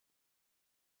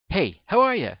Hey, how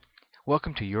are you?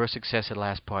 Welcome to Your Success at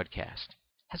Last podcast.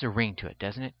 Has a ring to it,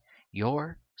 doesn't it?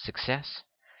 Your success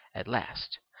at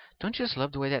last. Don't you just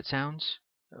love the way that sounds?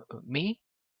 Me?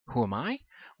 Who am I?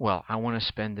 Well, I want to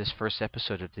spend this first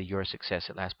episode of the Your Success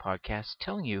at Last podcast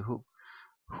telling you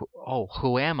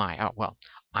who am I? Oh, well,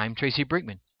 I'm Tracy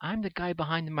Brinkman. I'm the guy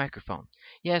behind the microphone.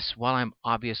 Yes, while I'm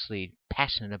obviously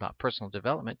passionate about personal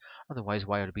development, otherwise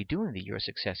why would I be doing the Your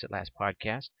Success at Last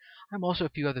podcast? I'm also a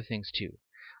few other things too.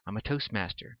 I'm a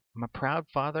Toastmaster. I'm a proud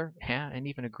father, yeah, and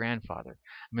even a grandfather.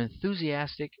 I'm an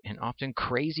enthusiastic and often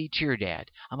crazy cheer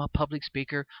dad. I'm a public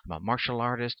speaker. I'm a martial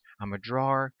artist. I'm a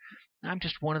drawer. I'm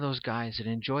just one of those guys that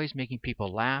enjoys making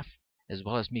people laugh as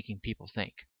well as making people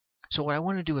think. So what I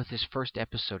want to do with this first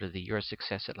episode of the Your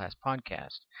Success at Last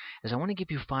podcast is I want to give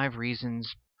you 5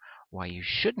 reasons why you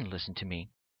shouldn't listen to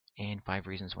me and 5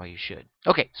 reasons why you should.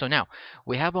 Okay, so now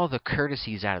we have all the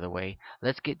courtesies out of the way.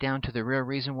 Let's get down to the real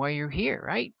reason why you're here,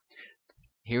 right?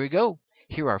 Here we go.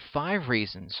 Here are 5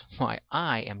 reasons why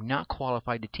I am not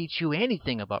qualified to teach you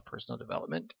anything about personal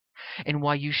development and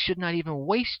why you should not even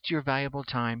waste your valuable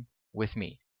time with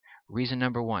me. Reason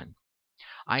number 1.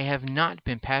 I have not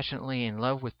been passionately in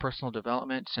love with personal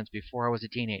development since before I was a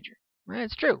teenager.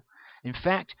 It's true. In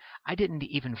fact, I didn't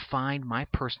even find my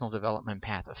personal development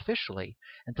path officially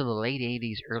until the late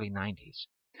 80s, early 90s.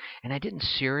 And I didn't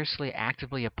seriously,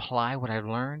 actively apply what I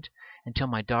learned until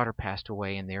my daughter passed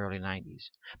away in the early 90s.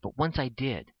 But once I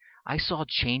did, I saw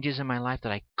changes in my life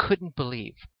that I couldn't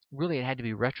believe. Really, it had to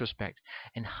be retrospect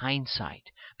and hindsight.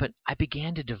 But I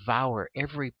began to devour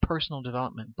every personal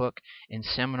development book and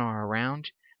seminar around,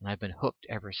 and I've been hooked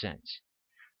ever since.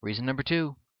 Reason number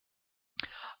 2.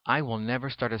 I will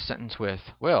never start a sentence with,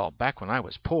 well, back when I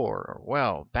was poor, or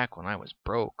well, back when I was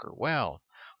broke, or well,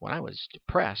 when I was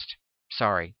depressed.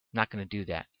 Sorry, not going to do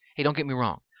that. Hey, don't get me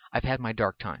wrong. I've had my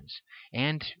dark times.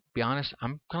 And, to be honest,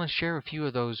 I'm going to share a few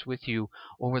of those with you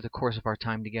over the course of our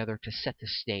time together to set the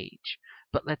stage.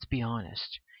 But let's be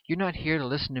honest. You're not here to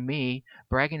listen to me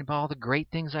bragging about all the great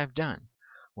things I've done.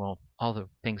 Well, all the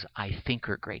things I think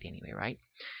are great anyway, right?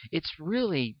 It's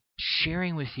really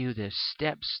sharing with you the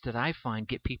steps that I find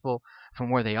get people from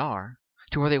where they are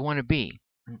to where they want to be.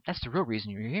 And that's the real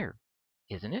reason you're here,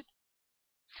 isn't it?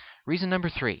 Reason number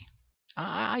 3.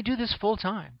 I do this full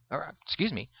time. Or,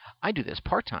 excuse me, I do this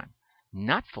part time,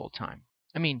 not full time.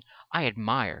 I mean, I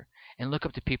admire and look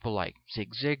up to people like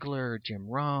Zig Ziglar, Jim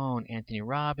Rohn, Anthony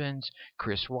Robbins,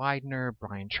 Chris Widener,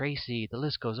 Brian Tracy, the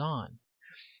list goes on.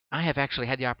 I have actually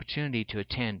had the opportunity to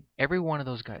attend every one of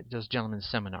those gentlemen's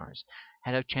seminars.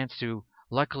 Had a chance to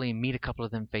luckily meet a couple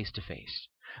of them face to face.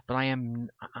 But I'm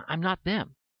not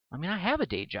them. I mean, I have a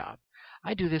day job.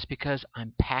 I do this because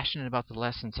I'm passionate about the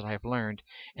lessons that I have learned,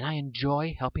 and I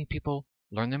enjoy helping people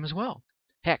learn them as well.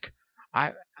 Heck,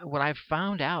 what I've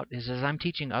found out is as I'm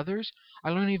teaching others, I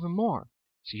learn even more.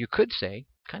 So you could say,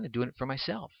 kind of doing it for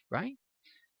myself, right?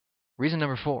 Reason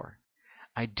number 4.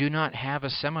 I do not have a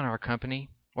seminar company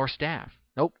or staff.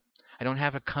 Nope. I don't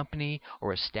have a company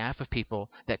or a staff of people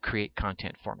that create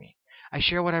content for me. I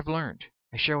share what I've learned.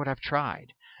 I share what I've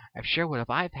tried. I've shared what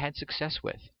I've had success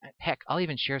with. Heck, I'll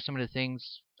even share some of the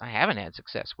things I haven't had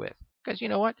success with. Because you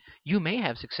know what? You may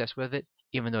have success with it,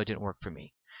 even though it didn't work for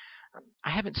me. I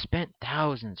haven't spent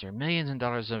thousands or millions of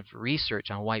dollars of research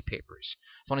on white papers.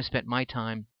 I've only spent my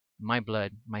time, my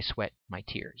blood, my sweat, my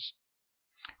tears.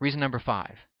 Reason number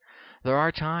 5. There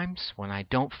are times when I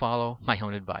don't follow my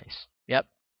own advice. Yep,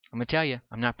 I'm going to tell you,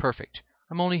 I'm not perfect.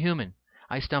 I'm only human.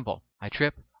 I stumble. I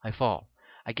trip. I fall.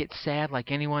 I get sad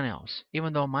like anyone else,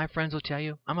 even though my friends will tell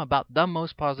you I'm about the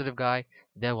most positive guy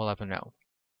they will ever know.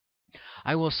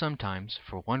 I will sometimes,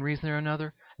 for one reason or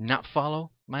another, not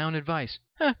follow my own advice.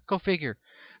 Go figure.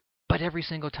 But every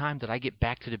single time that I get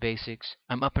back to the basics,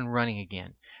 I'm up and running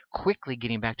again, quickly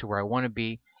getting back to where I want to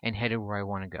be and headed where I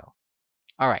want to go.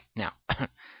 All right, now,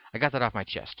 I got that off my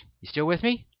chest. You still with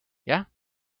me? Yeah?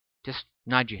 Just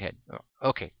nod your head.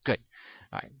 Okay, good.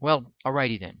 All right, well,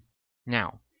 alrighty then.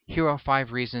 Now, here are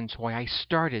 5 reasons why I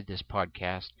started this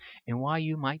podcast and why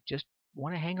you might just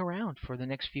want to hang around for the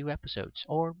next few episodes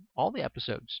or all the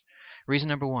episodes. Reason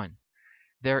number 1.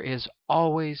 There is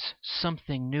always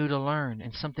something new to learn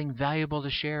and something valuable to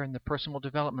share in the personal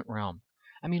development realm.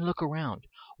 I mean, look around.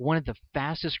 One of the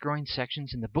fastest growing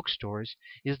sections in the bookstores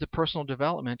is the personal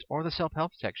development or the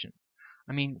self-help section.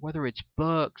 I mean, whether it's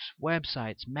books,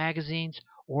 websites, magazines,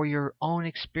 or your own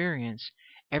experience,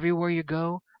 everywhere you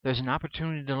go, there's an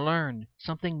opportunity to learn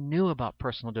something new about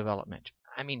personal development.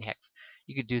 I mean, heck,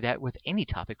 you could do that with any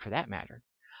topic for that matter.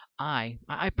 I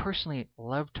personally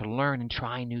love to learn and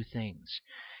try new things.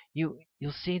 You'll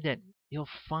see that you'll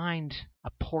find a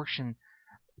portion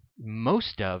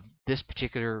most of This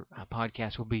particular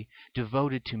podcast will be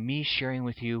devoted to me sharing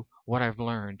with you what I've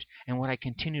learned and what I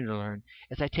continue to learn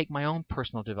as I take my own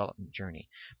personal development journey.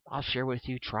 I'll share with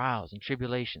you trials and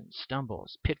tribulations,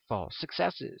 stumbles, pitfalls,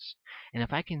 successes. And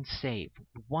if I can save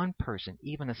one person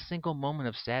even a single moment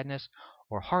of sadness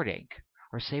or heartache,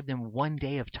 or save them one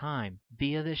day of time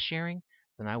via this sharing,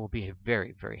 then I will be a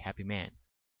very, very happy man.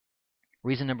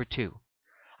 Reason number 2.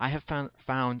 I have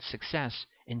found success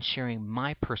in sharing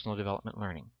my personal development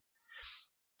learning.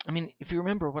 I mean, if you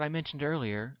remember what I mentioned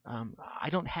earlier,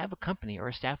 I don't have a company or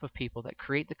a staff of people that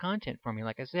create the content for me,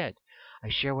 like I said. I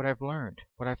share what I've learned,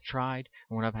 what I've tried,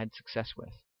 and what I've had success with.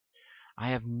 I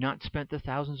have not spent the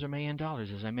thousands or $1 million,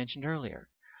 as I mentioned earlier.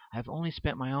 I've only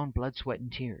spent my own blood, sweat,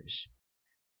 and tears.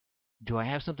 Do I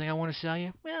have something I want to sell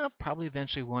you? Well, probably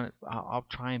eventually I'll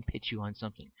try and pitch you on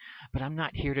something. But I'm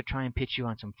not here to try and pitch you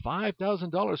on some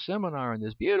 $5,000 seminar in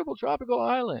this beautiful tropical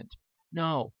island.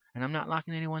 No, and I'm not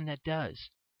knocking anyone that does.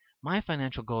 My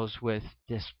financial goals with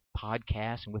this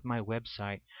podcast and with my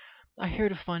website are here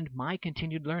to fund my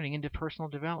continued learning into personal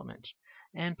development,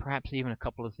 and perhaps even a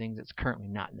couple of things that's currently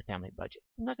not in the family budget.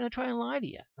 I'm not going to try and lie to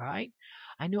you, all right?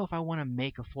 I know if I want to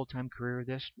make a full-time career of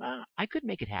this, I could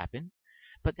make it happen.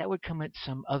 But that would come at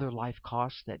some other life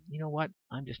costs that, you know what,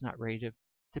 I'm just not ready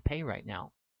to pay right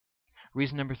now.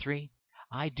 Reason number 3,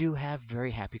 I do have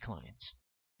very happy clients.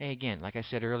 Hey, again, like I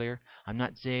said earlier, I'm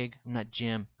not Zig, I'm not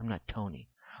Jim, I'm not Tony,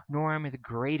 nor am I the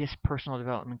greatest personal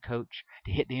development coach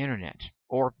to hit the internet,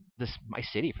 or my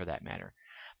city for that matter.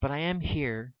 But I am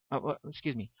here, I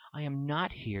am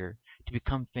not here to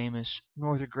become famous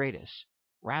nor the greatest.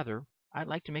 Rather, I'd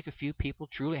like to make a few people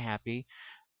truly happy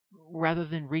rather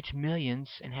than reach millions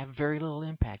and have very little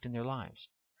impact in their lives.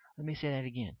 Let me say that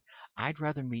again. I'd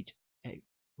rather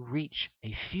reach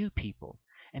a few people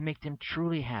and make them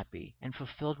truly happy and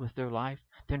fulfilled with their life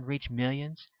than reach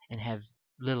millions and have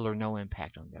little or no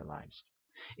impact on their lives.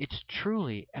 It's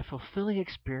truly a fulfilling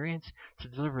experience to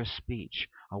deliver a speech,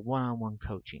 a one-on-one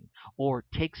coaching, or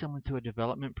take someone through a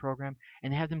development program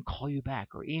and have them call you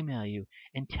back or email you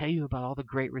and tell you about all the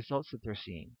great results that they're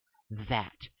seeing.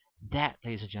 That,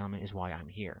 ladies and gentlemen, is why I'm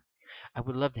here. I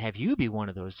would love to have you be one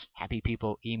of those happy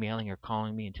people emailing or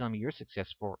calling me and telling me your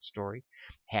success story.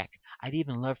 Heck, I'd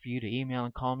even love for you to email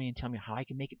and call me and tell me how I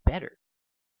can make it better,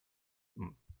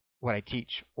 what I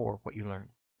teach or what you learn.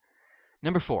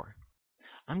 Number 4,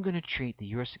 I'm going to treat the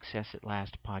Your Success at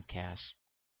Last podcast,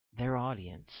 their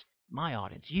audience, my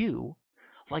audience, you,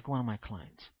 like one of my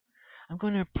clients. I'm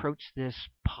going to approach this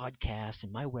podcast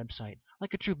and my website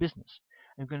like a true business.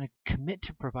 I'm going to commit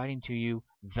to providing to you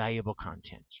valuable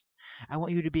content. I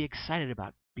want you to be excited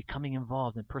about becoming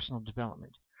involved in personal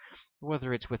development,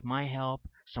 whether it's with my help,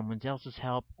 someone else's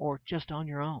help, or just on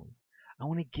your own. I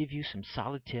want to give you some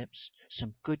solid tips,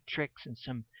 some good tricks, and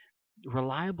some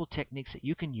reliable techniques that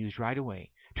you can use right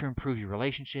away to improve your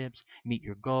relationships, meet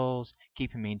your goals,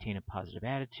 keep and maintain a positive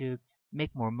attitude,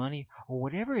 make more money, or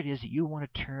whatever it is that you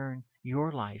want to turn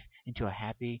your life into a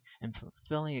happy and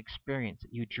fulfilling experience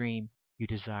that you dream, you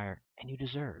desire, and you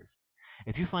deserve.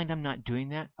 If you find I'm not doing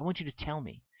that, I want you to tell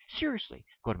me. Seriously,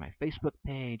 go to my Facebook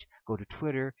page, go to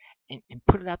Twitter, and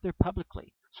put it out there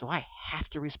publicly. So I have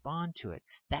to respond to it.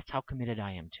 That's how committed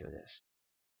I am to this.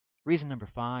 Reason number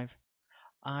 5,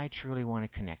 I truly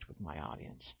want to connect with my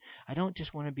audience. I don't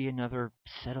just want to be another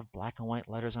set of black and white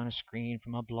letters on a screen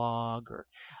from a blog or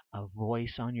a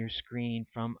voice on your screen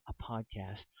from a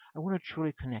podcast. I want to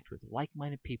truly connect with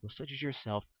like-minded people such as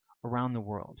yourself around the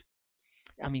world.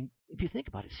 I mean, if you think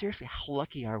about it, seriously, how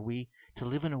lucky are we to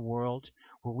live in a world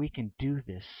where we can do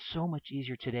this so much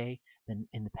easier today than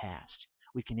in the past?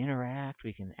 We can interact,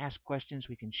 we can ask questions,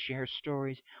 we can share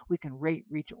stories, we can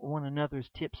reach one another's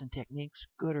tips and techniques,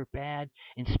 good or bad,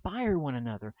 inspire one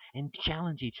another, and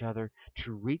challenge each other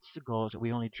to reach the goals that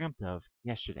we only dreamt of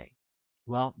yesterday.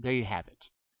 Well, there you have it.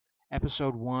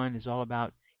 Episode 1 is all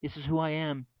about this is who I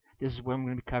am, this is what I'm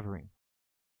going to be covering.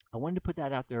 I wanted to put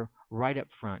that out there right up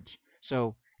front.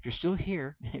 So if you're still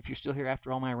here,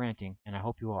 after all my ranting, and I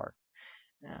hope you are,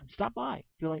 stop by.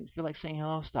 Feel like saying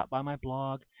hello? Stop by my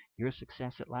blog,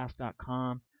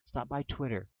 yoursuccessatlast.com. Stop by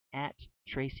Twitter at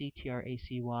Tracy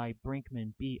Tracy Brinkman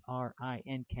Brinkmann,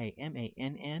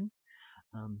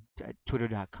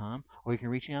 Twitter.com, or you can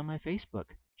reach me on my Facebook,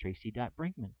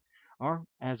 Tracy.Brinkman. Or,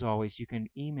 as always, you can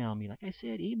email me. Like I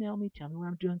said, email me. Tell me what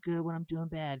I'm doing good, what I'm doing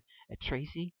bad at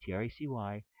Tracy, Tracy,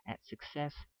 at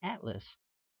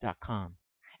successatlas.com.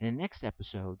 In the next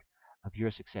episode of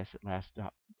Your Success at Last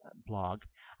blog,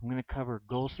 I'm going to cover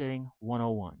Goal Setting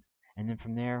 101. And then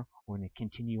from there, we're going to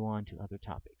continue on to other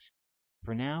topics.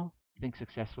 For now, think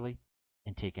successfully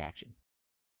and take action.